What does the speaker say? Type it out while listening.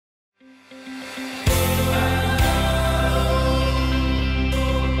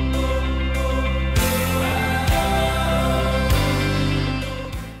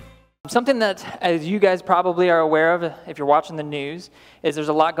Something that, as you guys probably are aware of if you're watching the news, is there's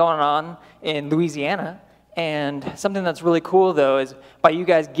a lot going on in Louisiana. And something that's really cool, though, is by you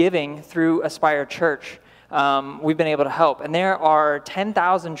guys giving through Aspire Church, we've been able to help. And there are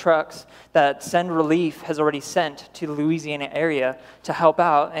 10,000 trucks that Send Relief has already sent to the Louisiana area to help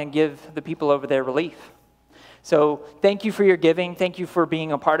out and give the people over there relief. So thank you for your giving. Thank you for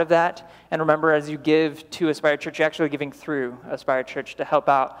being a part of that. And remember, as you give to Aspire Church, you're actually giving through Aspire Church to help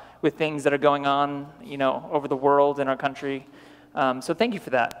out with things that are going on, over the world in our country. So thank you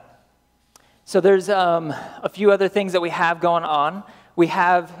for that. So there's a few other things that we have going on. We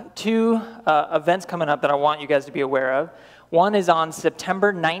have two events coming up that I want you guys to be aware of. One is on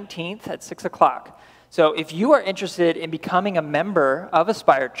September 19th at 6 o'clock. So if you are interested in becoming a member of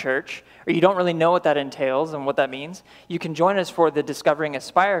Aspire Church, or you don't really know what that entails and what that means, you can join us for the Discovering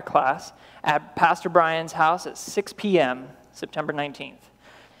Aspire class at Pastor Brian's house at 6 p.m., September 19th.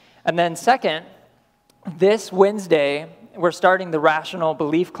 And then second, this Wednesday, we're starting the Rational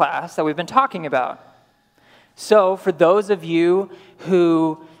Belief class that we've been talking about. So for those of you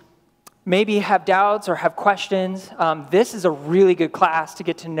who maybe have doubts or have questions, this is a really good class to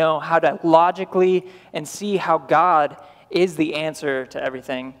get to know how to logically and see how God is the answer to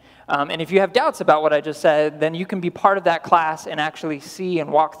everything. And if you have doubts about what I just said, then you can be part of that class and actually see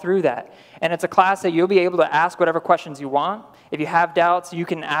and walk through that. And it's a class that you'll be able to ask whatever questions you want. If you have doubts, you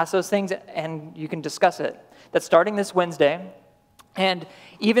can ask those things and you can discuss it. That's starting this Wednesday. And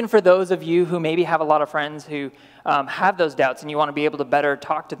even for those of you who maybe have a lot of friends who have those doubts and you want to be able to better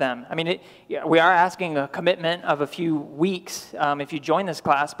talk to them. I mean, we are asking a commitment of a few weeks if you join this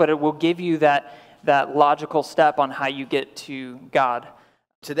class, but it will give you that logical step on how you get to God.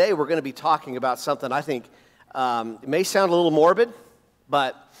 Today we're going to be talking about something I think it may sound a little morbid,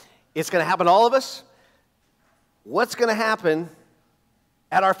 but it's going to happen to all of us. What's going to happen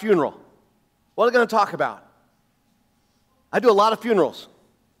at our funeral? What are we going to talk about? I do a lot of funerals.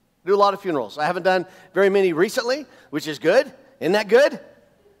 I haven't done very many recently, which is good. Isn't that good?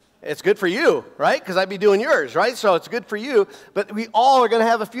 It's good for you, right? Because I'd be doing yours, right? So it's good for you. But we all are going to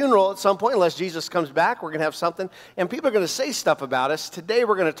have a funeral at some point, unless Jesus comes back. We're going to have something. And people are going to say stuff about us. Today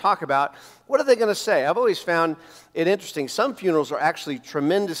we're going to talk about, what are they going to say? I've always found it interesting. Some funerals are actually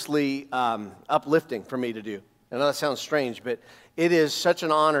tremendously uplifting for me to do. I know that sounds strange, but it is such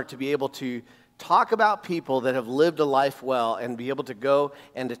an honor to be able to talk about people that have lived a life well and be able to go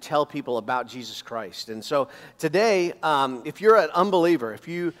and to tell people about Jesus Christ. And so today, if you're an unbeliever, if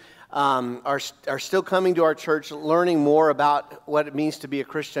you are still coming to our church, learning more about what it means to be a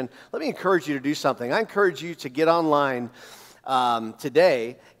Christian, let me encourage you to do something. I encourage you to get online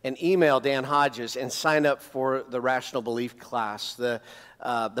today and email Dan Hodges and sign up for the Rational Belief class. The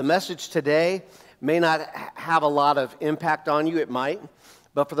message today may not have a lot of impact on you. It might.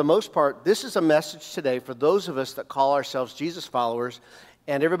 But for the most part, this is a message today for those of us that call ourselves Jesus followers,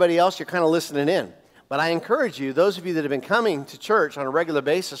 and everybody else, you're kind of listening in. But I encourage you, those of you that have been coming to church on a regular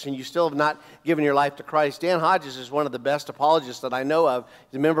basis and you still have not given your life to Christ, Dan Hodges is one of the best apologists that I know of.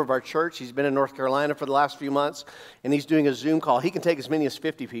 He's a member of our church. He's been in North Carolina for the last few months, and he's doing a Zoom call. He can take as many as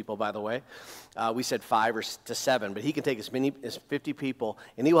 50 people, by the way. We said 5 or to 7, but he can take as many as 50 people,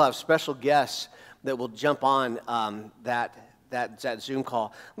 and he will have special guests that will jump on that Zoom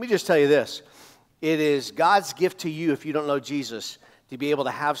call. Let me just tell you this. It is God's gift to you, if you don't know Jesus, to be able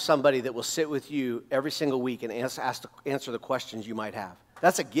to have somebody that will sit with you every single week and answer the questions you might have.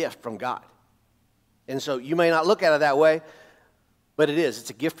 That's a gift from God. And so you may not look at it that way, but it is. It's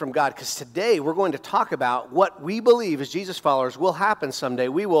a gift from God, because today we're going to talk about what we believe as Jesus followers will happen someday.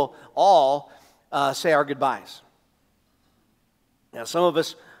 We will all say our goodbyes. Now, some of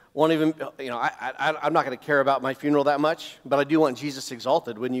us won't even, I'm not going to care about my funeral that much, but I do want Jesus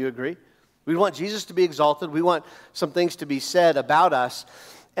exalted. Wouldn't you agree? We want Jesus to be exalted. We want some things to be said about us.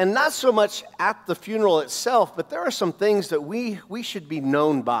 And not so much at the funeral itself, but there are some things that we should be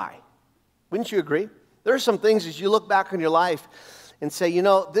known by. Wouldn't you agree? There are some things as you look back on your life and say,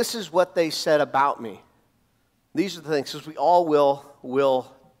 this is what they said about me. These are the things, because we all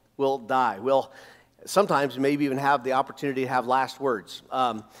will die. We'll sometimes maybe even have the opportunity to have last words.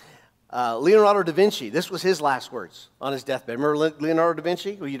 Leonardo da Vinci, this was his last words on his deathbed. Remember Leonardo da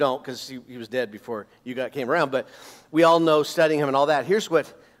Vinci? Well, you don't, because he was dead before you came around, but we all know studying him and all that. Here's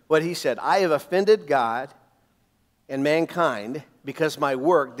what he said. I have offended God and mankind because my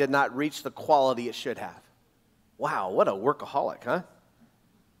work did not reach the quality it should have. Wow, what a workaholic, huh?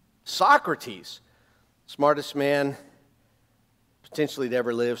 Socrates, smartest man potentially to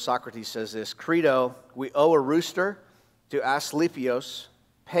ever live. Socrates says this, Credo, we owe a rooster to Asclepios,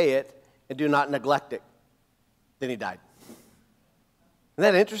 pay it, and do not neglect it. Then he died.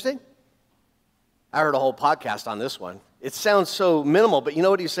 Isn't that interesting? I heard a whole podcast on this one. It sounds so minimal, but you know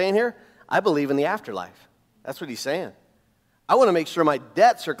what he's saying here? I believe in the afterlife. That's what he's saying. I want to make sure my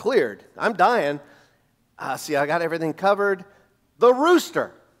debts are cleared. I'm dying. See, I got everything covered. The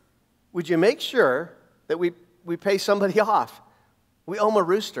rooster. Would you make sure that we pay somebody off? We owe him a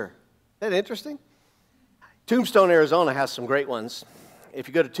rooster. Isn't that interesting? Tombstone, Arizona has some great ones. If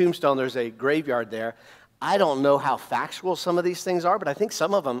you go to Tombstone, there's a graveyard there. I don't know how factual some of these things are, but I think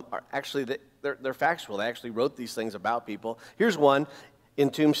some of them are actually, they're factual. They actually wrote these things about people. Here's one in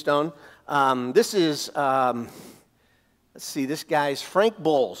Tombstone. This is, let's see, this guy's Frank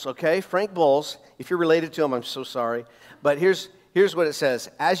Bowles, okay? Frank Bowles. If you're related to him, I'm so sorry. But here's what it says.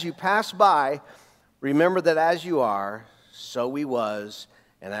 As you pass by, remember that as you are, so we was,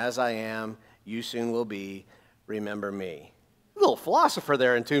 and as I am, you soon will be. Remember me. A little philosopher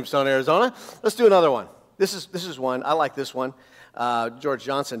there in Tombstone, Arizona. Let's do another one. This is one. I like this one. George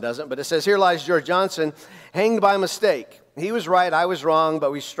Johnson doesn't, but it says, here lies George Johnson, hanged by mistake. He was right, I was wrong,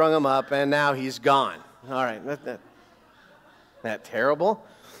 but we strung him up, and now he's gone. All right, that terrible?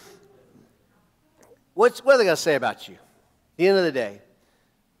 What are they going to say about you? At the end of the day,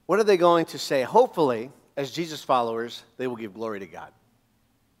 what are they going to say? Hopefully, as Jesus followers, they will give glory to God.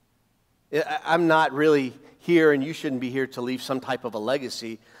 I'm not really here, and you shouldn't be here to leave some type of a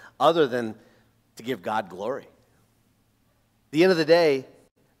legacy other than to give God glory. At the end of the day,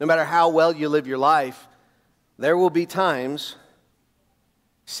 no matter how well you live your life, there will be times,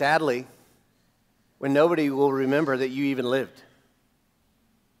 sadly, when nobody will remember that you even lived.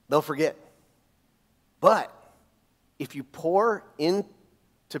 They'll forget. But if you pour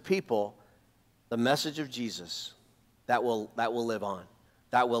into people the message of Jesus, that will live on.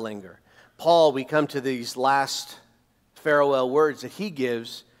 That will linger. Paul, we come to these last farewell words that he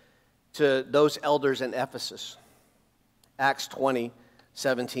gives to those elders in Ephesus. Acts 20,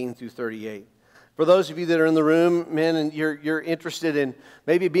 17 through 38. For those of you that are in the room, men, and you're interested in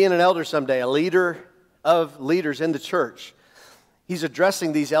maybe being an elder someday, a leader of leaders in the church, he's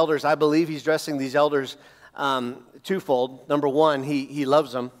addressing these elders. I believe he's addressing these elders twofold. Number one, he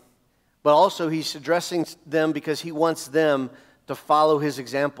loves them, but also he's addressing them because he wants them to follow his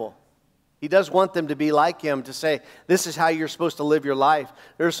example. He does want them to be like him, to say, this is how you're supposed to live your life.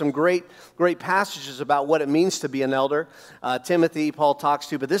 There's some great passages about what it means to be an elder. Timothy, Paul talks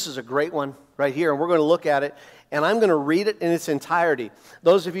to, but this is a great one right here, and we're going to look at it, and I'm going to read it in its entirety.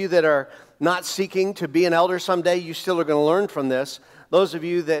 Those of you that are not seeking to be an elder someday, you still are going to learn from this. Those of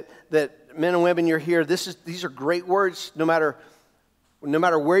you that men and women, you're here, these are great words, no matter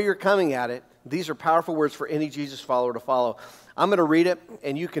where you're coming at it. These are powerful words for any Jesus follower to follow. I'm going to read it,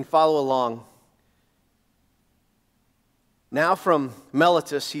 and you can follow along. Now from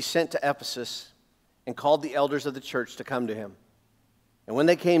Miletus he sent to Ephesus and called the elders of the church to come to him. And when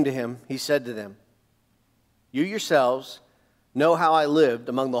they came to him, he said to them, you yourselves know how I lived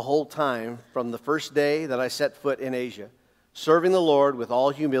among the whole time from the first day that I set foot in Asia, serving the Lord with all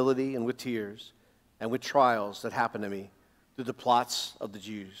humility and with tears and with trials that happened to me through the plots of the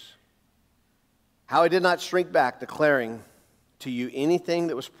Jews. How I did not shrink back, declaring to you anything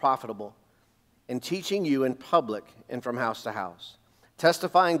that was profitable, and teaching you in public and from house to house,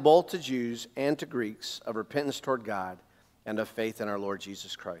 testifying both to Jews and to Greeks of repentance toward God and of faith in our Lord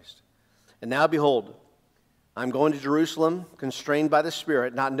Jesus Christ. And now behold, I'm going to Jerusalem, constrained by the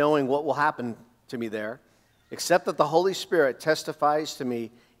Spirit, not knowing what will happen to me there, except that the Holy Spirit testifies to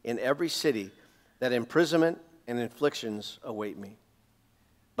me in every city that imprisonment and afflictions await me.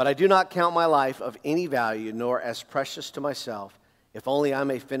 But I do not count my life of any value, nor as precious to myself, if only I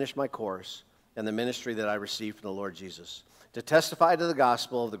may finish my course and the ministry that I received from the Lord Jesus, to testify to the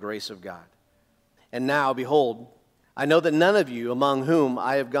gospel of the grace of God. And now, behold, I know that none of you among whom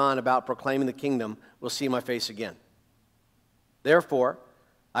I have gone about proclaiming the kingdom will see my face again. Therefore,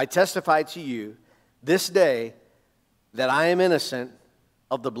 I testify to you this day that I am innocent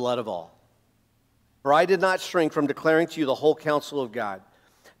of the blood of all. For I did not shrink from declaring to you the whole counsel of God.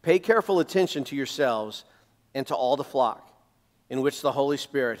 Pay careful attention to yourselves and to all the flock, in which the Holy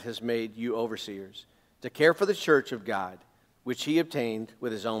Spirit has made you overseers, to care for the church of God, which he obtained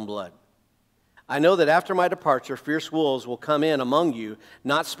with his own blood. I know that after my departure, fierce wolves will come in among you,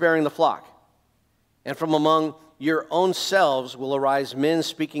 not sparing the flock. And from among your own selves will arise men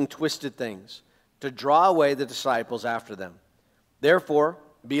speaking twisted things, to draw away the disciples after them. Therefore,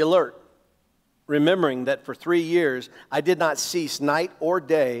 be alert, remembering that for 3 years I did not cease night or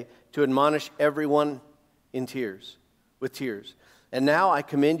day to admonish everyone with tears. And now I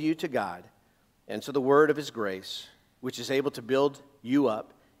commend you to God and to the word of his grace, which is able to build you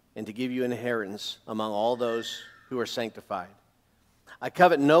up and to give you an inheritance among all those who are sanctified. I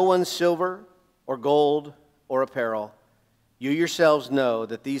covet no one's silver or gold or apparel. You yourselves know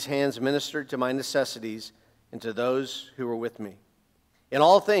that these hands ministered to my necessities and to those who were with me. In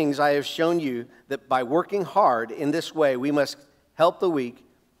all things I have shown you that by working hard in this way we must help the weak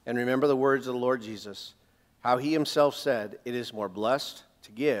and remember the words of the Lord Jesus, how he himself said, it is more blessed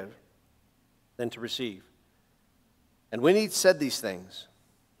to give than to receive. And when he said these things,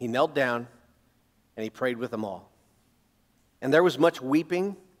 he knelt down and he prayed with them all. And there was much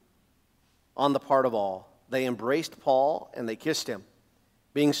weeping on the part of all. They embraced Paul and they kissed him,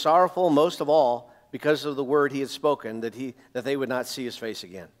 being sorrowful most of all because of the word he had spoken, that they would not see his face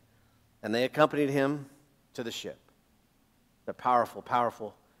again. And they accompanied him to the ship. The powerful,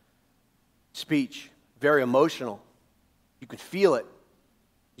 powerful speech, very emotional. You could feel it.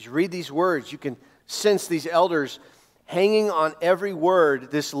 As you read these words, you can sense these elders hanging on every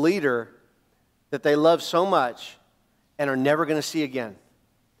word, this leader that they love so much and are never going to see again.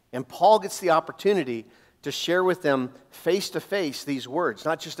 And Paul gets the opportunity to share with them face to face these words,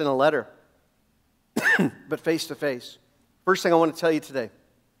 not just in a letter, but face to face. First thing I want to tell you today,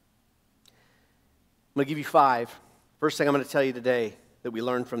 I'm going to give you 5. First thing I'm going to tell you today that we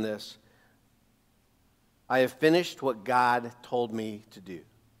learned from this, I have finished what God told me to do.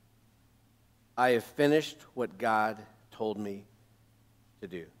 I have finished what God told me to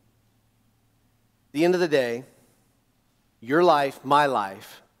do. At the end of the day, your life, my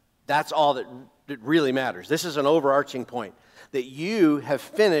life, that's all that really matters. This is an overarching point, that you have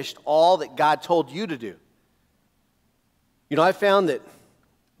finished all that God told you to do. You know, I found that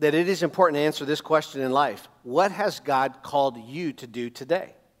it is important to answer this question in life. What has God called you to do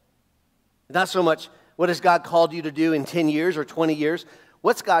today? Not so much, what has God called you to do in 10 years or 20 years?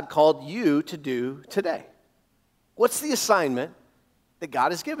 What's God called you to do today? What's the assignment that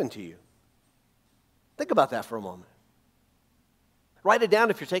God has given to you? Think about that for a moment. Write it down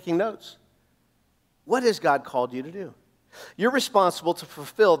if you're taking notes. What has God called you to do? You're responsible to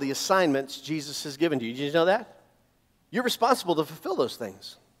fulfill the assignments Jesus has given to you. Did you know that? You're responsible to fulfill those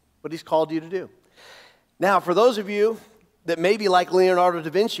things, what he's called you to do. Now, for those of you that may be like Leonardo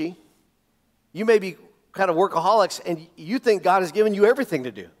da Vinci, you may be kind of workaholics and you think God has given you everything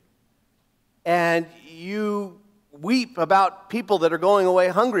to do. And you weep about people that are going away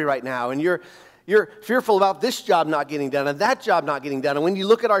hungry right now, and you're fearful about this job not getting done and that job not getting done. And when you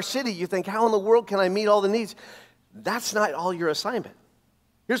look at our city, you think, how in the world can I meet all the needs? That's not all your assignment.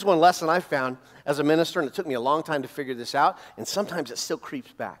 Here's one lesson I found as a minister, and it took me a long time to figure this out, and sometimes it still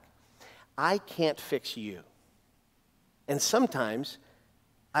creeps back. I can't fix you. And sometimes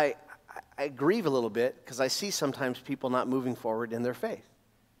I grieve a little bit because I see sometimes people not moving forward in their faith.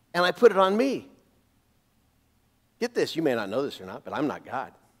 And I put it on me. Get this, you may not know this or not, but I'm not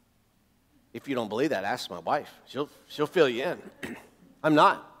God. If you don't believe that, ask my wife. She'll fill you in. I'm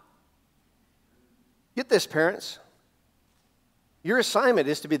not. Get this, parents. Your assignment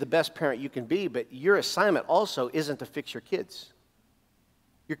is to be the best parent you can be, but your assignment also isn't to fix your kids.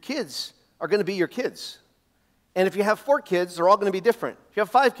 Your kids are going to be your kids. And if you have 4 kids, they're all going to be different. If you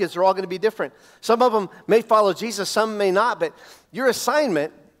have 5 kids, they're all going to be different. Some of them may follow Jesus, some may not, but your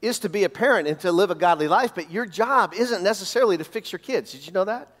assignment is to be a parent and to live a godly life, but your job isn't necessarily to fix your kids. Did you know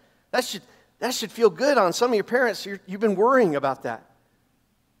that? That should feel good on some of your parents. You've been worrying about that.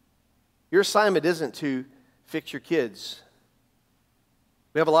 Your assignment isn't to fix your kids.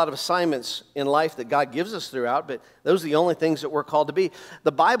 We have a lot of assignments in life that God gives us throughout, but those are the only things that we're called to be.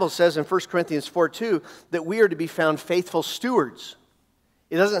 The Bible says in 1 Corinthians 4:2 that we are to be found faithful stewards.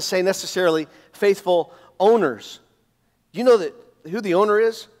 It doesn't say necessarily faithful owners. Do you know who the owner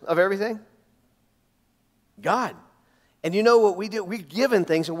is of everything? God. And you know what we do? We're given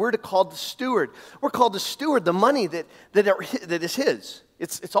things, and we're called to steward. We're called to steward the money that is His.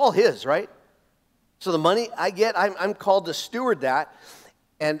 It's all His, right? So the money I get, I'm called to steward that.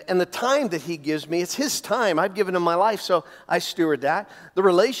 And the time that He gives me, it's His time. I've given Him my life, so I steward that. The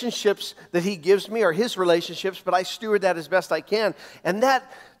relationships that He gives me are His relationships, but I steward that as best I can. And that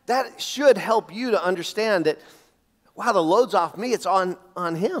should help you to understand that, wow, the load's off me. It's on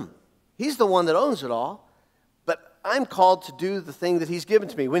Him. He's the one that owns it all. But I'm called to do the thing that He's given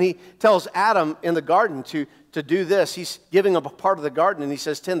to me. When He tells Adam in the garden to do this, He's giving him a part of the garden, and He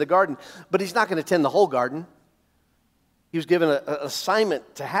says, tend the garden. But He's not going to tend the whole garden. He was given an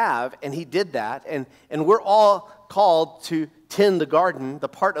assignment to have, and he did that. And we're all called to tend the garden, the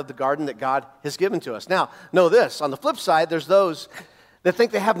part of the garden that God has given to us. Now, know this. On the flip side, there's those that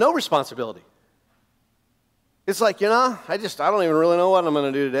think they have no responsibility. It's like, I don't even really know what I'm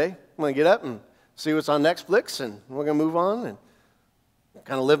going to do today. I'm going to get up and see what's on Netflix, and we're going to move on and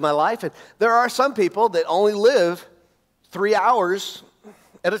kind of live my life. And there are some people that only live 3 hours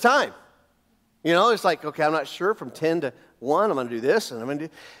at a time. You know, it's like, okay, I'm not sure. From 10 to 1, I'm going to do this, and I'm going to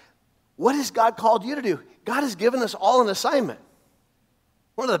do... What has God called you to do? God has given us all an assignment.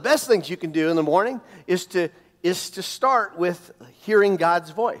 One of the best things you can do in the morning is to start with hearing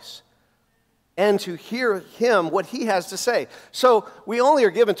God's voice and to hear Him, what He has to say. So we only are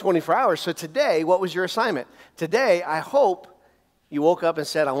given 24 hours. So today, what was your assignment? Today, I hope you woke up and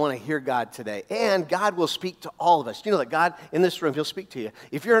said, I want to hear God today. And God will speak to all of us. You know that God, in this room, He'll speak to you.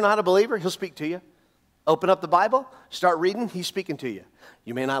 If you're not a believer, He'll speak to you. Open up the Bible, start reading, He's speaking to you.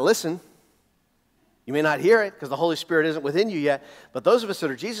 You may not listen. You may not hear it because the Holy Spirit isn't within you yet. But those of us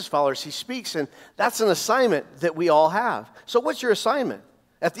that are Jesus followers, He speaks, and that's an assignment that we all have. So what's your assignment?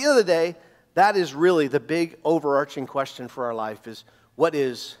 At the end of the day, that is really the big overarching question for our life is, what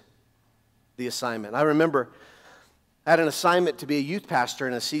is the assignment? I remember I had an assignment to be a youth pastor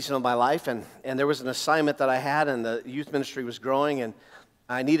in a season of my life, and there was an assignment that I had, and the youth ministry was growing, and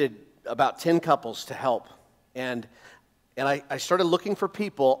I needed about 10 couples to help. And I started looking for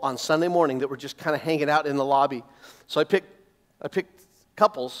people on Sunday morning that were just kind of hanging out in the lobby. So I picked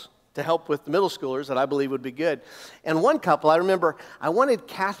couples to help with the middle schoolers that I believe would be good. And one couple, I remember, I wanted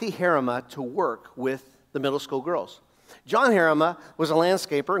Kathy Harima to work with the middle school girls. John Harima was a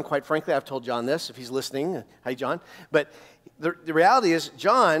landscaper, and quite frankly, I've told John this, if he's listening. Hi, John. But the reality is,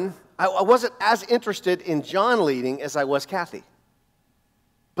 John, I wasn't as interested in John leading as I was Kathy.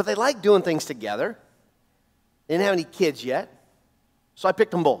 But they liked doing things together. They didn't have any kids yet, so I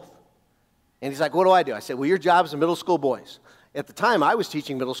picked them both. And he's like, what do I do? I said, well, your job is the middle school boys. At the time, I was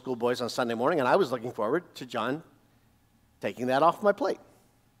teaching middle school boys on Sunday morning, and I was looking forward to John taking that off my plate.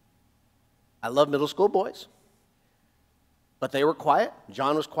 I love middle school boys, but they were quiet.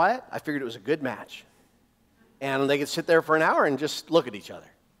 John was quiet. I figured it was a good match. And they could sit there for an hour and just look at each other.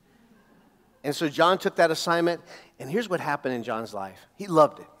 And so John took that assignment, and here's what happened in John's life. He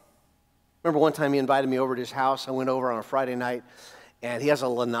loved it. Remember one time he invited me over to his house. I went over on a Friday night, and he has a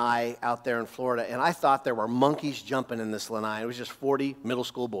lanai out there in Florida, and I thought there were monkeys jumping in this lanai. It was just 40 middle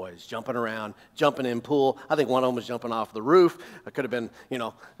school boys jumping around, jumping in pool. I think one of them was jumping off the roof. It could have been,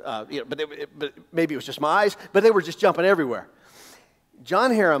 but maybe it was just my eyes, but they were just jumping everywhere. John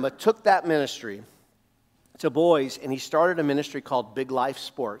Harima took that ministry to boys, and he started a ministry called Big Life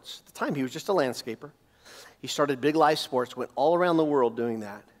Sports. At the time, he was just a landscaper. He started Big Life Sports, went all around the world doing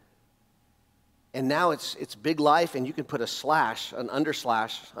that. And now it's Big Life, and you can put a slash, an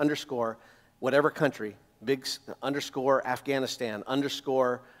underscore, whatever country, big underscore Afghanistan,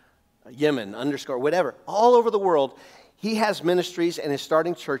 underscore Yemen, underscore whatever, all over the world. He has ministries and is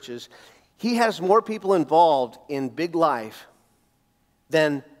starting churches. He has more people involved in Big Life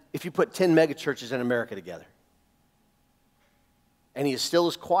than if you put 10 mega churches in America together. And he is still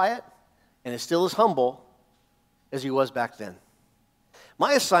as quiet and is still as humble as he was back then.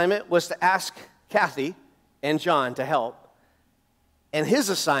 My assignment was to ask Kathy and John to help. And his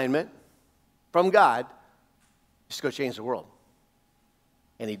assignment from God is to go change the world.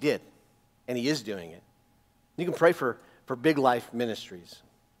 And he did. And he is doing it. You can pray for Big Life Ministries.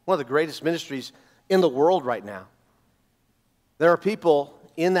 One of the greatest ministries in the world right now. There are people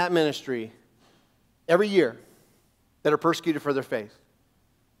in that ministry every year that are persecuted for their faith.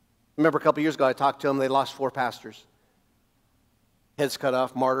 Remember a couple years ago I talked to them. They lost 4 pastors. Heads cut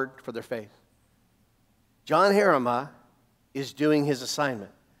off, martyred for their faith. John Harima is doing his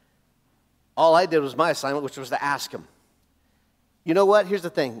assignment. All I did was my assignment, which was to ask him. You know what? Here's the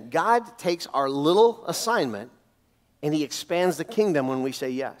thing. God takes our little assignment and He expands the kingdom when we say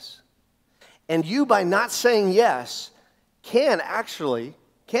yes. And you, by not saying yes, can actually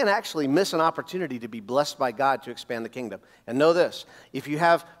miss an opportunity to be blessed by God to expand the kingdom. And know this, if you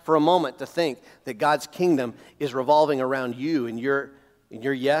have for a moment to think that God's kingdom is revolving around you and your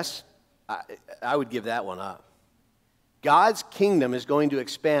yes, I would give that one up. God's kingdom is going to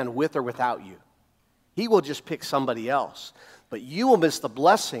expand with or without you. He will just pick somebody else. But you will miss the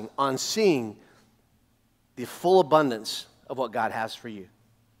blessing on seeing the full abundance of what God has for you.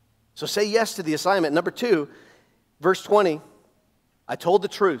 So say yes to the assignment. Number 2, verse 20, I told the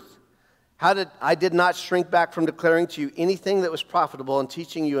truth. I did not shrink back from declaring to you anything that was profitable and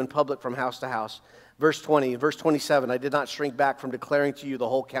teaching you in public from house to house. Verse 20, verse 27, I did not shrink back from declaring to you the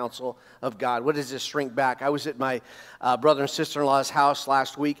whole counsel of God. What is this shrink back? I was at my brother and sister-in-law's house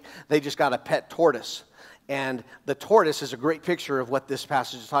last week. They just got a pet tortoise. And the tortoise is a great picture of what this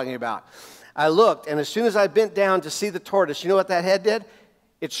passage is talking about. I looked, and as soon as I bent down to see the tortoise, you know what that head did?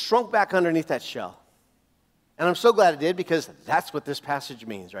 It shrunk back underneath that shell. And I'm so glad it did, because that's what this passage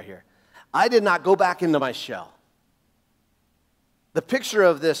means right here. I did not go back into my shell. The picture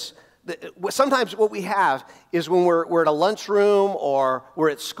of this Sometimes what we have is when we're at a lunchroom or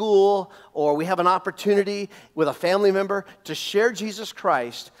we're at school or we have an opportunity with a family member to share Jesus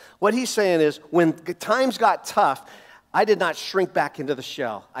Christ, what he's saying is when times got tough, I did not shrink back into the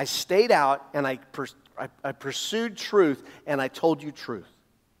shell. I stayed out and I pursued truth and I told you truth.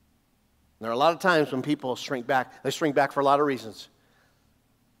 There are a lot of times when people shrink back. They shrink back for a lot of reasons.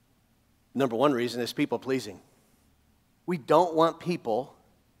 Number one reason is people pleasing. We don't want people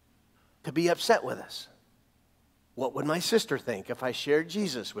to be upset with us. What would my sister think if I shared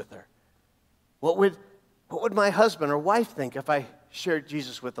Jesus with her? What would my husband or wife think if I shared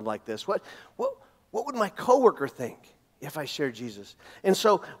Jesus with them like this? What would my coworker think if I shared Jesus? And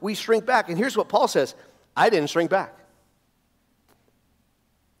so we shrink back. And here's what Paul says: I didn't shrink back.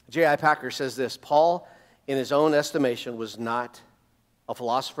 J.I. Packer says this: Paul, in his own estimation, was not a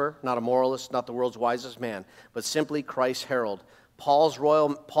philosopher, not a moralist, not the world's wisest man, but simply Christ's herald. Paul's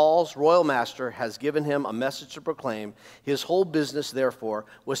royal master has given him a message to proclaim. His whole business, therefore,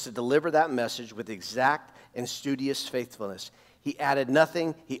 was to deliver that message with exact and studious faithfulness. He added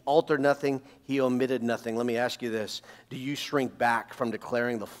nothing, he altered nothing, he omitted nothing. Let me ask you this: do you shrink back from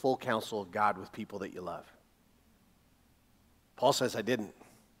declaring the full counsel of God with people that you love? Paul says, I didn't.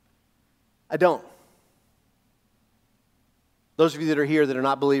 I don't. Those of you that are here that are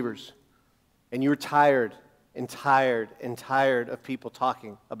not believers, and you're tired of people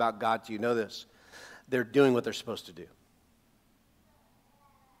talking about God to you, know this: they're doing what they're supposed to do.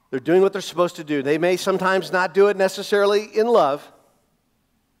 They're doing what they're supposed to do. They may sometimes not do it necessarily in love,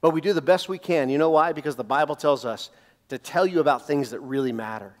 but we do the best we can. You know why? Because the Bible tells us to tell you about things that really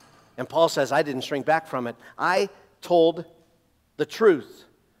matter. And Paul says, I didn't shrink back from it. I told the truth.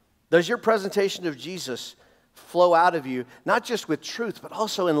 Does your presentation of Jesus flow out of you, not just with truth, but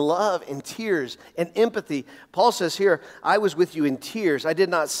also in love and tears and empathy? Paul says here, I was with you in tears. I did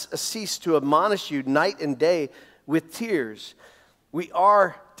not cease to admonish you night and day with tears. We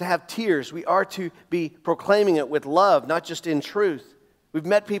are to have tears. We are to be proclaiming it with love, not just in truth. We've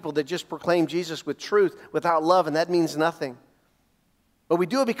met people that just proclaim Jesus with truth without love, and that means nothing. But we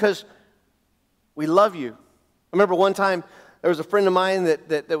do it because we love you. I remember one time, there was a friend of mine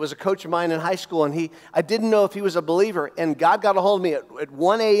that was a coach of mine in high school, and I didn't know if he was a believer, and God got a hold of me at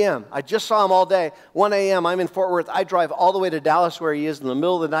 1 a.m. I just saw him all day. 1 a.m., I'm in Fort Worth. I drive all the way to Dallas where he is in the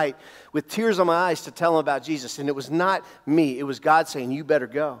middle of the night with tears in my eyes to tell him about Jesus. And it was not me. It was God saying, you better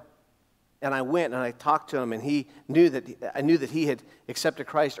go. And I went and I talked to him, and I knew that he had accepted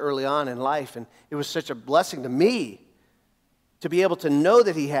Christ early on in life, and it was such a blessing to me to be able to know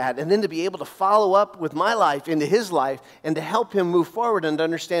that he had, and then to be able to follow up with my life into his life and to help him move forward and to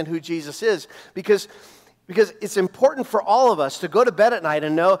understand who Jesus is. Because it's important for all of us to go to bed at night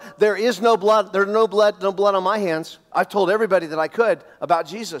and know there's no blood on my hands. I've told everybody that I could about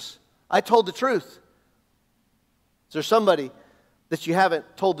Jesus. I told the truth. Is there somebody that you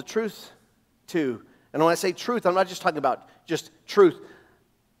haven't told the truth to? And when I say truth, I'm not just talking about just truth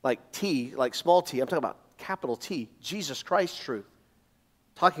like T, like small t. I'm talking about capital T, Jesus Christ truth.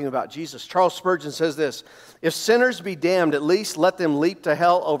 Talking about Jesus. Charles Spurgeon says this: if sinners be damned, at least let them leap to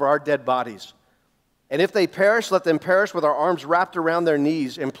hell over our dead bodies. And if they perish, let them perish with our arms wrapped around their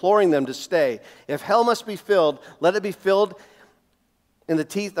knees, imploring them to stay. If hell must be filled, let it be filled in the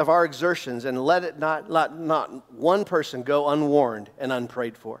teeth of our exertions, and let not one person go unwarned and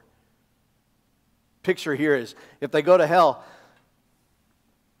unprayed for. Picture here is, if they go to hell,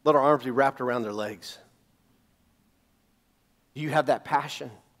 let our arms be wrapped around their legs. Do you have that passion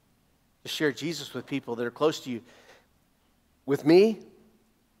to share Jesus with people that are close to you? With me,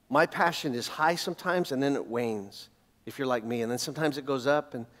 my passion is high sometimes, and then it wanes, if you're like me. And then sometimes it goes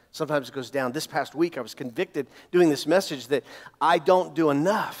up, and sometimes it goes down. This past week, I was convicted doing this message that I don't do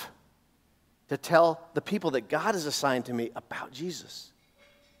enough to tell the people that God has assigned to me about Jesus.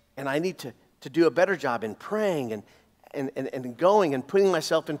 And I need to do a better job in praying and going and putting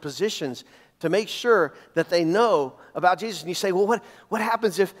myself in positions to make sure that they know about Jesus. And you say, well, what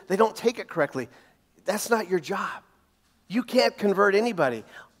happens if they don't take it correctly? That's not your job. You can't convert anybody.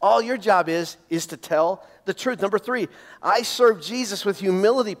 All your job is to tell the truth. Number 3, I serve Jesus with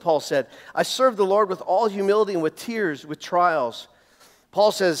humility, Paul said. I serve the Lord with all humility and with tears, with trials.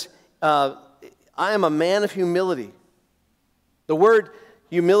 Paul says, I am a man of humility. The word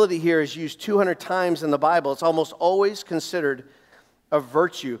humility here is used 200 times in the Bible. It's almost always considered a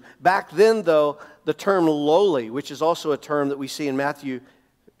virtue. Back then, though, the term lowly, which is also a term that we see in Matthew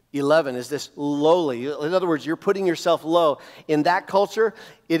 11, is this lowly. In other words, you're putting yourself low. In that culture,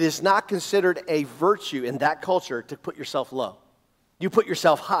 it is not considered a virtue in that culture to put yourself low. You put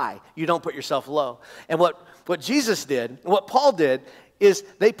yourself high. You don't put yourself low. And what Jesus did, what Paul did, is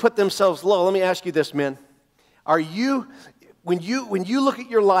they put themselves low. Let me ask you this, men. Are you, when you look at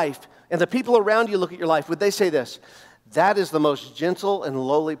your life and the people around you look at your life, would they say this? That is the most gentle and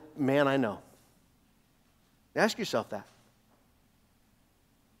lowly man I know. Ask yourself that.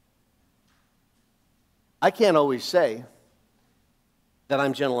 I can't always say that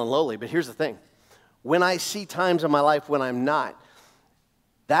I'm gentle and lowly, but here's the thing. When I see times in my life when I'm not,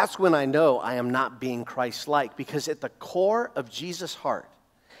 that's when I know I am not being Christ-like, because at the core of Jesus' heart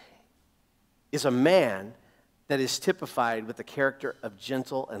is a man that is typified with the character of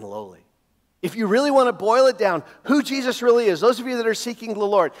gentle and lowly. If you really want to boil it down, who Jesus really is, those of you that are seeking the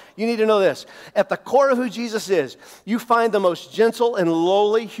Lord, you need to know this. At the core of who Jesus is, you find the most gentle and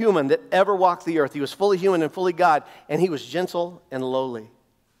lowly human that ever walked the earth. He was fully human and fully God, and he was gentle and lowly.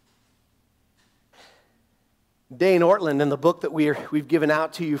 Dane Ortland, in the book that we've given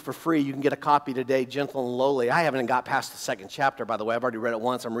out to you for free, you can get a copy today, Gentle and Lowly. I haven't got past the second chapter, by the way. I've already read it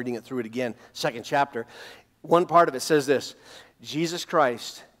once. I'm reading it through it again, second chapter. One part of it says this: Jesus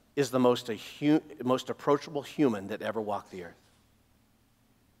Christ is the most approachable human that ever walked the earth.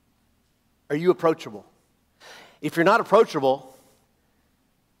 Are you approachable? If you're not approachable,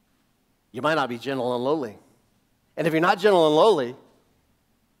 you might not be gentle and lowly. And if you're not gentle and lowly,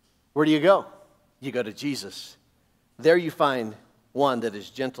 where do you go? You go to Jesus. There you find one that is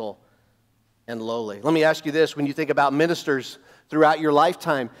gentle and lowly. Let me ask you this. When you think about ministers throughout your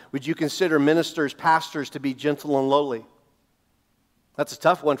lifetime, would you consider ministers, pastors, to be gentle and lowly? That's a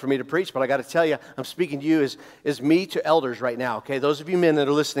tough one for me to preach, but I got to tell you, I'm speaking to you as me to elders right now, okay? Those of you men that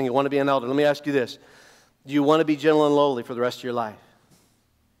are listening and want to be an elder, let me ask you this. Do you want to be gentle and lowly for the rest of your life?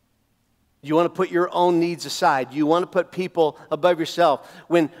 Do you want to put your own needs aside? Do you want to put people above yourself?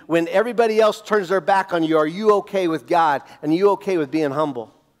 When everybody else turns their back on you, are you okay with God? And are you okay with being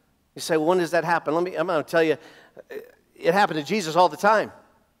humble? You say, well, when does that happen? I'm going to tell you, it happened to Jesus all the time.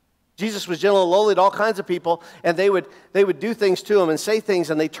 Jesus was gentle and lowly to all kinds of people, and they would do things to him and say things,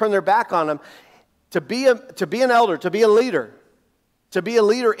 and they turn their back on him. To be an elder, to be a leader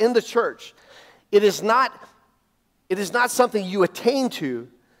in the church, it is not something you attain to.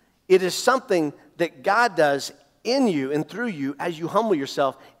 It is something that God does in you and through you as you humble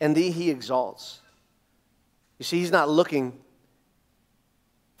yourself, and he exalts. You see, he's not looking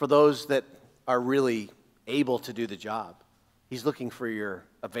for those that are really able to do the job. He's looking for your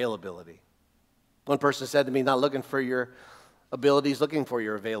availability. One person said to me, not looking for your ability, he's looking for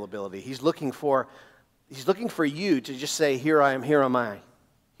your availability. He's looking for you to just say, here I am, here am I.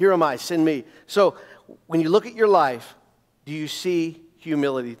 Here am I, send me. So when you look at your life, do you see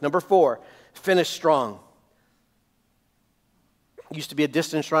humility? Number 4, finish strong. Used to be a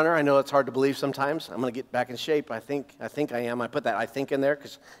distance runner. I know it's hard to believe sometimes. I'm going to get back in shape. I think I am. I put that I think in there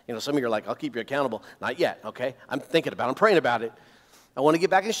because, some of you are like, I'll keep you accountable. Not yet, okay? I'm thinking about it. I'm praying about it. I want to get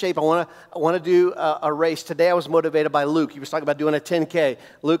back in shape. I want to do a race. Today I was motivated by Luke. He was talking about doing a 10K.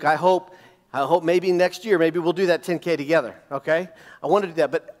 Luke, I hope maybe next year, maybe we'll do that 10K together, okay? I want to do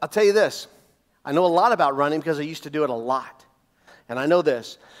that. But I'll tell you this. I know a lot about running because I used to do it a lot. And I know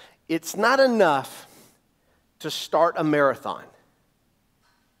this. It's not enough to start a marathon.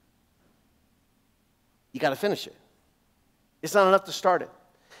 You got to finish it. It's not enough to start it.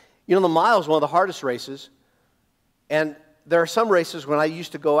 The mile is one of the hardest races. And there are some races when I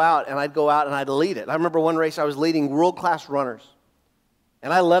used to go out and I'd lead it. I remember one race I was leading world-class runners.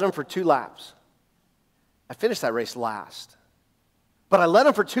 And I led them for 2 laps. I finished that race last. But I led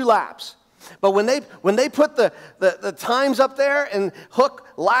them for 2 laps. But when they put the times up there and hook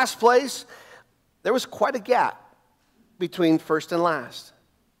last place, there was quite a gap between first and last.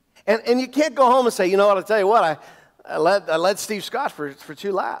 And you can't go home and say, I'll tell you what, I led Steve Scott for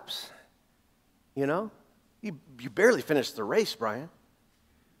 2 laps. You barely finished the race, Brian.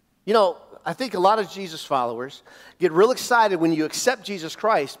 I think a lot of Jesus followers get real excited when you accept Jesus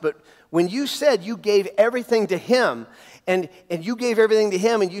Christ, but when you said you gave everything to him, and you gave everything to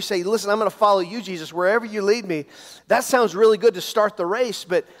him, and you say, listen, I'm going to follow you, Jesus, wherever you lead me, that sounds really good to start the race,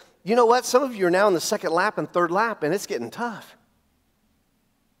 but you know what? Some of you are now in the 2nd lap and 3rd lap, and it's getting tough.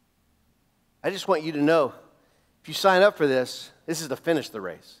 I just want you to know, if you sign up for this is to finish the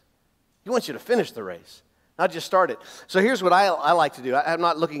race. He wants you to finish the race, not just start it. So here's what I like to do. I'm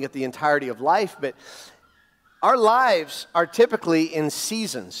not looking at the entirety of life, but our lives are typically in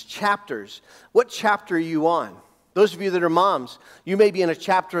seasons, chapters. What chapter are you on? Those of you that are moms, you may be in a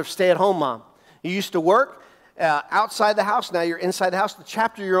chapter of stay-at-home mom. You used to work outside the house. Now you're inside the house. The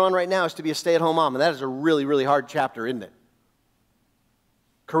chapter you're on right now is to be a stay-at-home mom, and that is a really, really hard chapter, isn't it?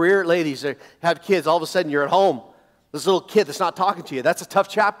 Career ladies that have kids, all of a sudden you're at home. This little kid that's not talking to you, that's a tough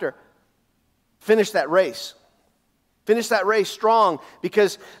chapter. Finish that race. Finish that race strong,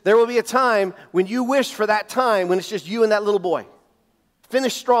 because there will be a time when you wish for that time when it's just you and that little boy.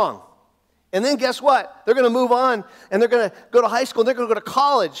 Finish strong. And then guess what? They're going to move on, and they're going to go to high school, and they're going to go to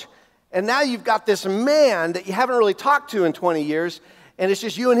college. And now you've got this man that you haven't really talked to in 20 years, and it's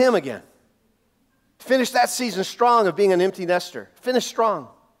just you and him again. Finish that season strong of being an empty nester. Finish strong.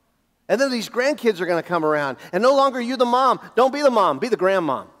 And then these grandkids are going to come around, and no longer you the mom. Don't be the mom. Be the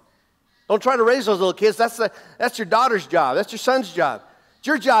grandmom. Don't try to raise those little kids. That's your daughter's job. That's your son's job. It's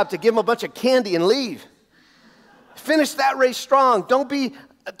your job to give them a bunch of candy and leave. Finish that race strong. Don't be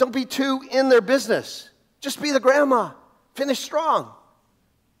too in their business. Just be the grandma. Finish strong.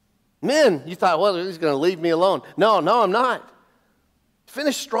 Men, you thought, well, he's going to leave me alone. No, I'm not.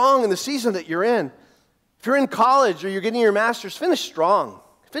 Finish strong in the season that you're in. If you're in college or you're getting your master's, finish strong.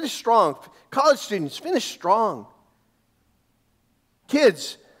 Finish strong. College students, finish strong.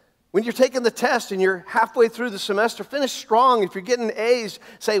 Kids, when you're taking the test and you're halfway through the semester, finish strong. If you're getting A's,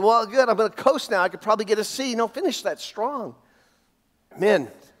 say, well, good, I'm going to coast now. I could probably get a C. No, finish that strong. Men,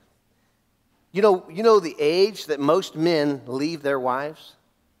 you know the age that most men leave their wives?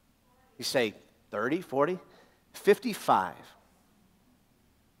 You say 30, 40, 55.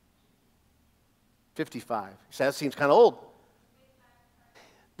 55. You say, that seems kind of old.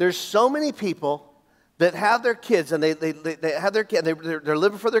 There's so many people that have their kids, and they have their kids, they're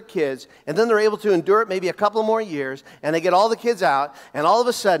living for their kids, and then they're able to endure it maybe a couple more years, and they get all the kids out, and all of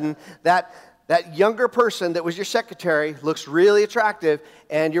a sudden, that younger person that was your secretary looks really attractive,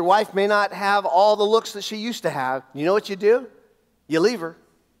 and your wife may not have all the looks that she used to have. You know what you do? You leave her.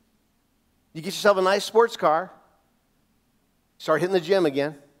 You get yourself a nice sports car, start hitting the gym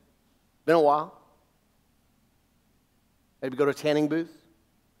again. Been a while. Maybe go to a tanning booth.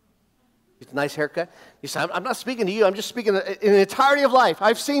 Get a nice haircut. You say, I'm not speaking to you. I'm just speaking in the entirety of life.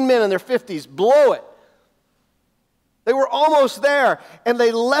 I've seen men in their 50s blow it. They were almost there, and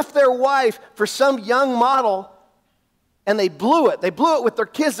they left their wife for some young model, and they blew it. They blew it with their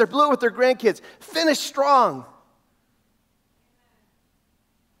kids. They blew it with their grandkids. Finish strong.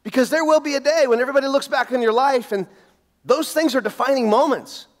 Because there will be a day when everybody looks back on your life, and those things are defining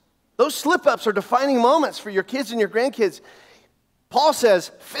moments. Those slip-ups are defining moments for your kids and your grandkids. Paul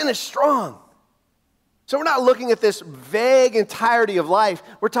says, finish strong. So we're not looking at this vague entirety of life.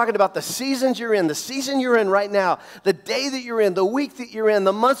 We're talking about the seasons you're in, the season you're in right now, the day that you're in, the week that you're in,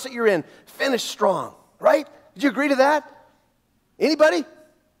 the months that you're in. Finish strong, right? Did you agree to that? Anybody?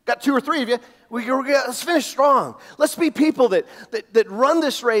 Got two or three of you. Let's finish strong. Let's be people that run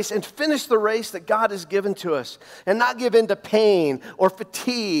this race and finish the race that God has given to us, and not give in to pain or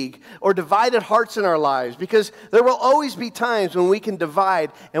fatigue or divided hearts in our lives, because there will always be times when we can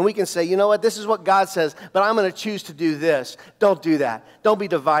divide and we can say, you know what, this is what God says, but I'm going to choose to do this. Don't do that. Don't be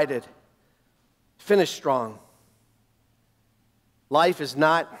divided. Finish strong. Life is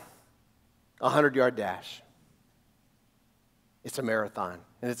not a 100-yard dash. It's a marathon.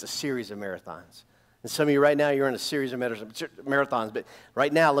 And it's a series of marathons. And some of you right now, you're in a series of marathons. But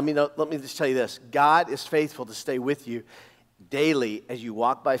right now, let me just tell you this. God is faithful to stay with you daily as you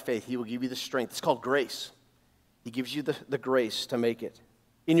walk by faith. He will give you the strength. It's called grace. He gives you the grace to make it.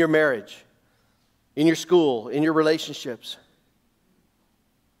 In your marriage, in your school, in your relationships.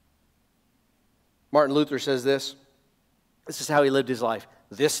 Martin Luther says this. This is how he lived his life.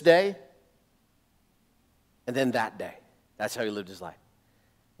 This day, and then that day. That's how he lived his life.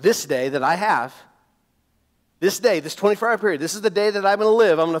 This day that I have, this day, this 24-hour period, this is the day that I'm going to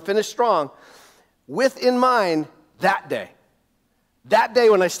live. I'm going to finish strong with in mind that day. That day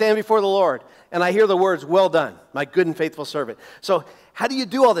when I stand before the Lord and I hear the words, well done, my good and faithful servant. So how do you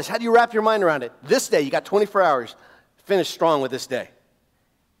do all this? How do you wrap your mind around it? This day, you got 24 hours. Finish strong with this day.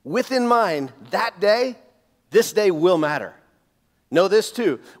 With in mind that day, this day will matter. Know this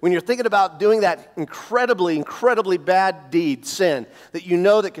too, when you're thinking about doing that incredibly, incredibly bad deed, sin, that you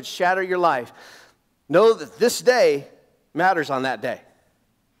know that could shatter your life, know that this day matters on that day.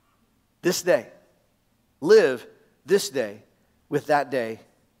 This day. Live this day with that day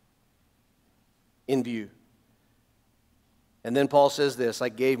in view. And then Paul says this, I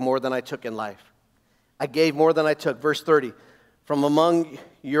gave more than I took in life. I gave more than I took. Verse 30, from among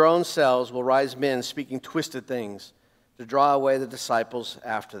your own selves will rise men speaking twisted things, to draw away the disciples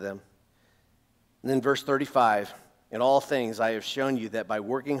after them. And then verse 35, in all things I have shown you that by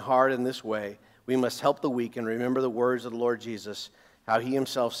working hard in this way, we must help the weak and remember the words of the Lord Jesus, how he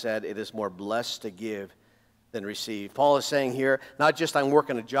himself said, it is more blessed to give than receive. Paul is saying here, not just I'm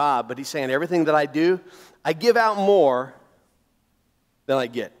working a job, but he's saying everything that I do, I give out more than I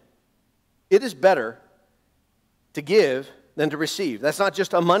get. It is better to give than to receive. That's not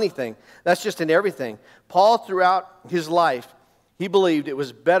just a money thing. That's just in everything. Paul, throughout his life, he believed it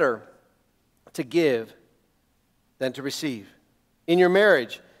was better to give than to receive. In your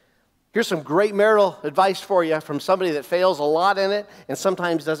marriage, here's some great marital advice for you from somebody that fails a lot in it and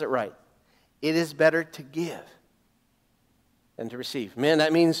sometimes does it right. It is better to give than to receive. Man,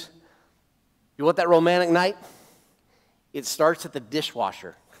 that means you want that romantic night? It starts at the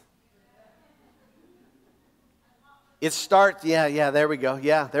dishwasher. It starts, there we go.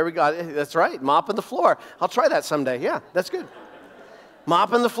 Yeah, there we go. That's right, mopping the floor. I'll try that someday. Yeah, that's good.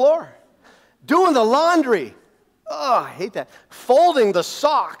 Mopping the floor. Doing the laundry. Oh, I hate that. Folding the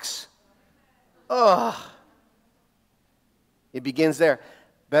socks. Oh. It begins there.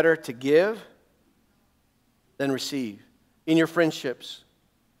 Better to give than receive. In your friendships,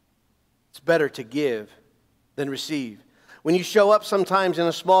 it's better to give than receive. When you show up sometimes in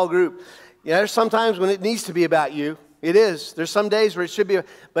a small group, there's sometimes when it needs to be about you. It is. There's some days where it should be.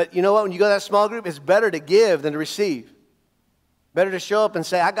 But you know what? When you go to that small group, it's better to give than to receive. Better to show up and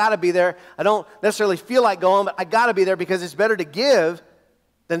say, I got to be there. I don't necessarily feel like going, but I got to be there because it's better to give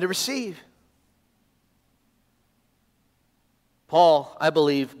than to receive. Paul, I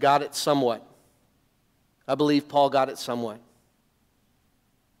believe, got it somewhat. I believe Paul got it somewhat.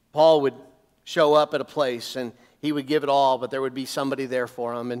 Paul would show up at a place and he would give it all, but there would be somebody there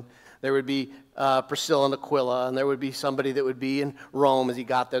for him, and there would be Priscilla and Aquila, and there would be somebody that would be in Rome as he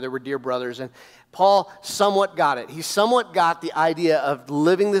got there. There were dear brothers, and Paul somewhat got it. He somewhat got the idea of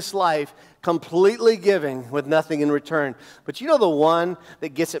living this life completely giving with nothing in return. But you know the one that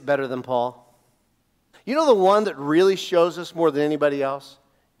gets it better than Paul? You know the one that really shows us more than anybody else?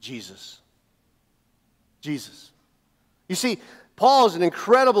 Jesus. Jesus. You see, Paul is an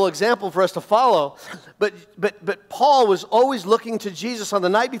incredible example for us to follow, but Paul was always looking to Jesus. On the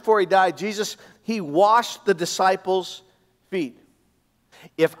night before he died, he washed the disciples' feet.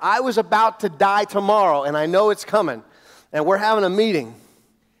 If I was about to die tomorrow, and I know it's coming, and we're having a meeting,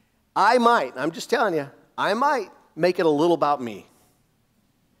 I'm just telling you, I might make it a little about me.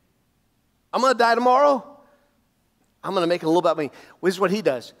 I'm going to die tomorrow. I'm going to make it a little about me. This is what he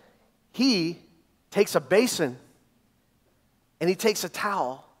does. He takes a basin and he takes a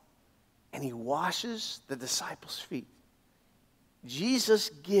towel and he washes the disciples' feet. Jesus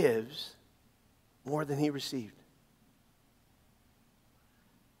gives more than he received.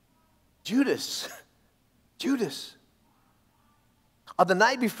 Judas. On the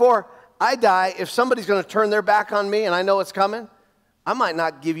night before I die, if somebody's going to turn their back on me and I know it's coming, I might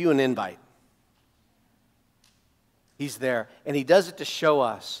not give you an invite. He's there, and he does it to show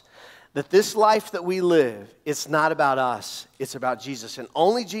us that this life that we live, it's not about us, it's about Jesus. And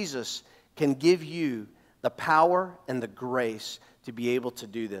only Jesus can give you the power and the grace to be able to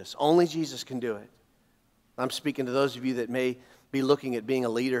do this. Only Jesus can do it. I'm speaking to those of you that may be looking at being a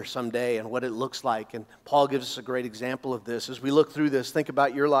leader someday and what it looks like. And Paul gives us a great example of this. As we look through this, think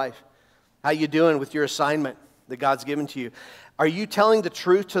about your life. How you doing with your assignment that God's given to you? Are you telling the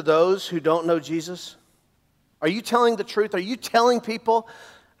truth to those who don't know Jesus? Are you telling the truth? Are you telling people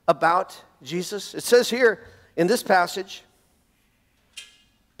about Jesus? It says here in this passage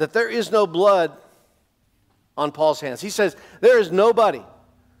that there is no blood on Paul's hands. He says, there is nobody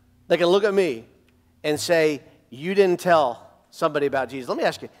that can look at me and say, you didn't tell somebody about Jesus. Let me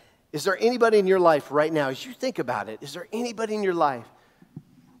ask you, is there anybody in your life right now, as you think about it, is there anybody in your life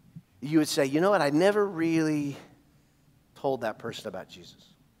you would say, you know what, I never really told that person about Jesus?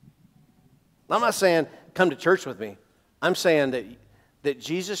 I'm not saying come to church with me. I'm saying that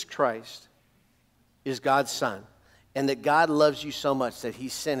Jesus Christ is God's Son, and that God loves you so much that he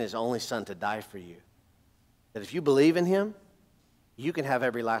sent his only Son to die for you. That if you believe in him, you can have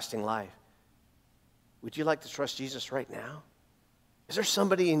everlasting life. Would you like to trust Jesus right now? Is there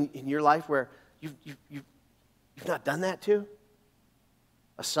somebody in your life where you've not done that to?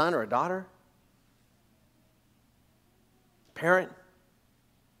 A son or a daughter? Parent?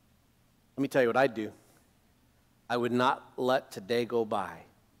 Let me tell you what I'd do. I would not let today go by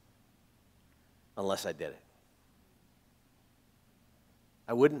unless I did it.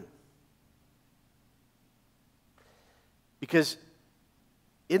 I wouldn't. Because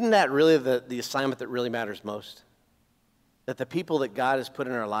isn't that really the assignment that really matters most? That the people that God has put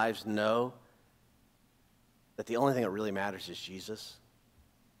in our lives know that the only thing that really matters is Jesus.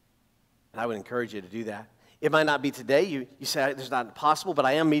 And I would encourage you to do that. It might not be today. You say it's not possible, but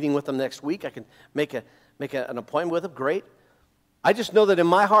I am meeting with them next week. I can make an appointment with them. Great. I just know that in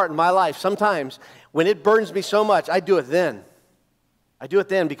my heart and my life, sometimes when it burns me so much, I do it then. I do it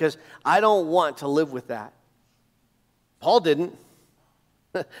then because I don't want to live with that. Paul didn't.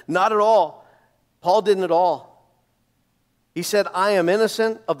 Not at all. Paul didn't at all. He said, I am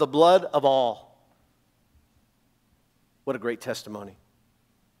innocent of the blood of all. What a great testimony.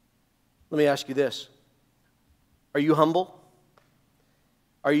 Let me ask you this. Are you humble?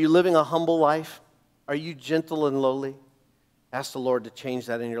 Are you living a humble life? Are you gentle and lowly? Ask the Lord to change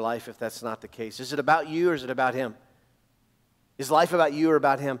that in your life if that's not the case. Is it about you or is it about Him? Is life about you or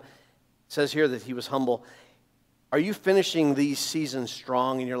about Him? It says here that he was humble. Are you finishing these seasons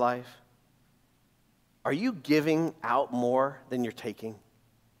strong in your life? Are you giving out more than you're taking?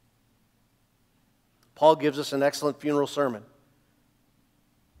 Paul gives us an excellent funeral sermon.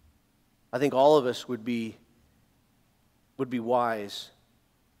 I think all of us would be wise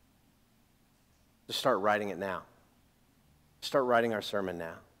to start writing it now. Start writing our sermon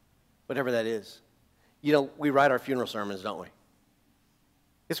now, whatever that is. You know, we write our funeral sermons, don't we?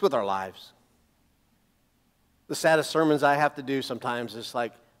 It's with our lives. The saddest sermons I have to do sometimes is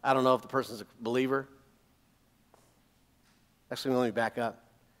like, I don't know if the person's a believer. Actually, let me back up.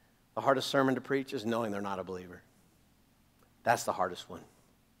 The hardest sermon to preach is knowing they're not a believer. That's the hardest one.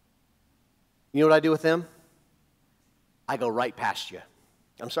 You know what I do with them? I go right past you.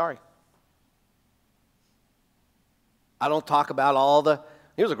 I'm sorry. I don't talk about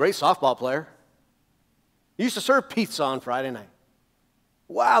he was a great softball player. He used to serve pizza on Friday night.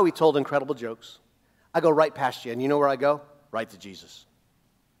 Wow, he told incredible jokes. I go right past you, and you know where I go? Right to Jesus.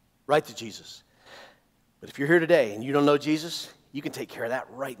 Right to Jesus. But if you're here today and you don't know Jesus, you can take care of that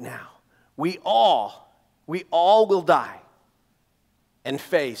right now. We all will die and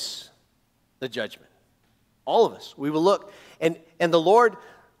face the judgment. All of us. We will look, and the Lord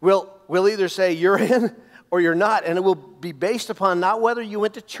will either say you're in or you're not, and it will be based upon not whether you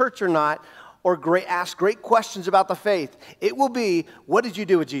went to church or not, or ask great questions about the faith. It will be, what did you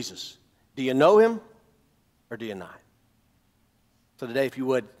do with Jesus? Do you know Him or do you not? So today, if you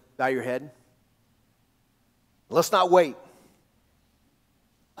would, bow your head. Let's not wait.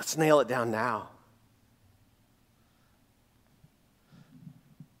 Let's nail it down now.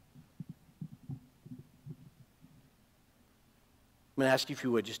 I'm going to ask you if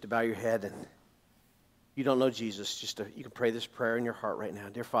you would just to bow your head, and if you don't know Jesus, you can pray this prayer in your heart right now.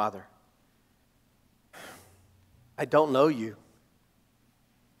 Dear Father, I don't know you.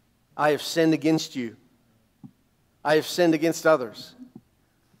 I have sinned against you. I have sinned against others.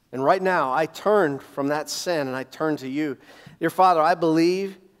 And right now, I turn from that sin and I turn to you. Dear Father, I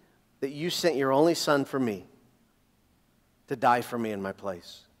believe that you sent your only Son for me to die for me in my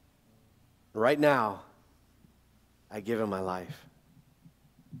place. Right now, I give Him my life.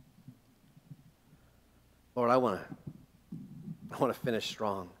 Lord, I want to finish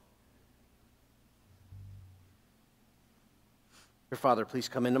strong. Dear Father, please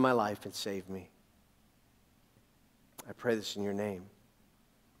come into my life and save me. I pray this in your name.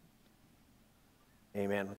 Amen.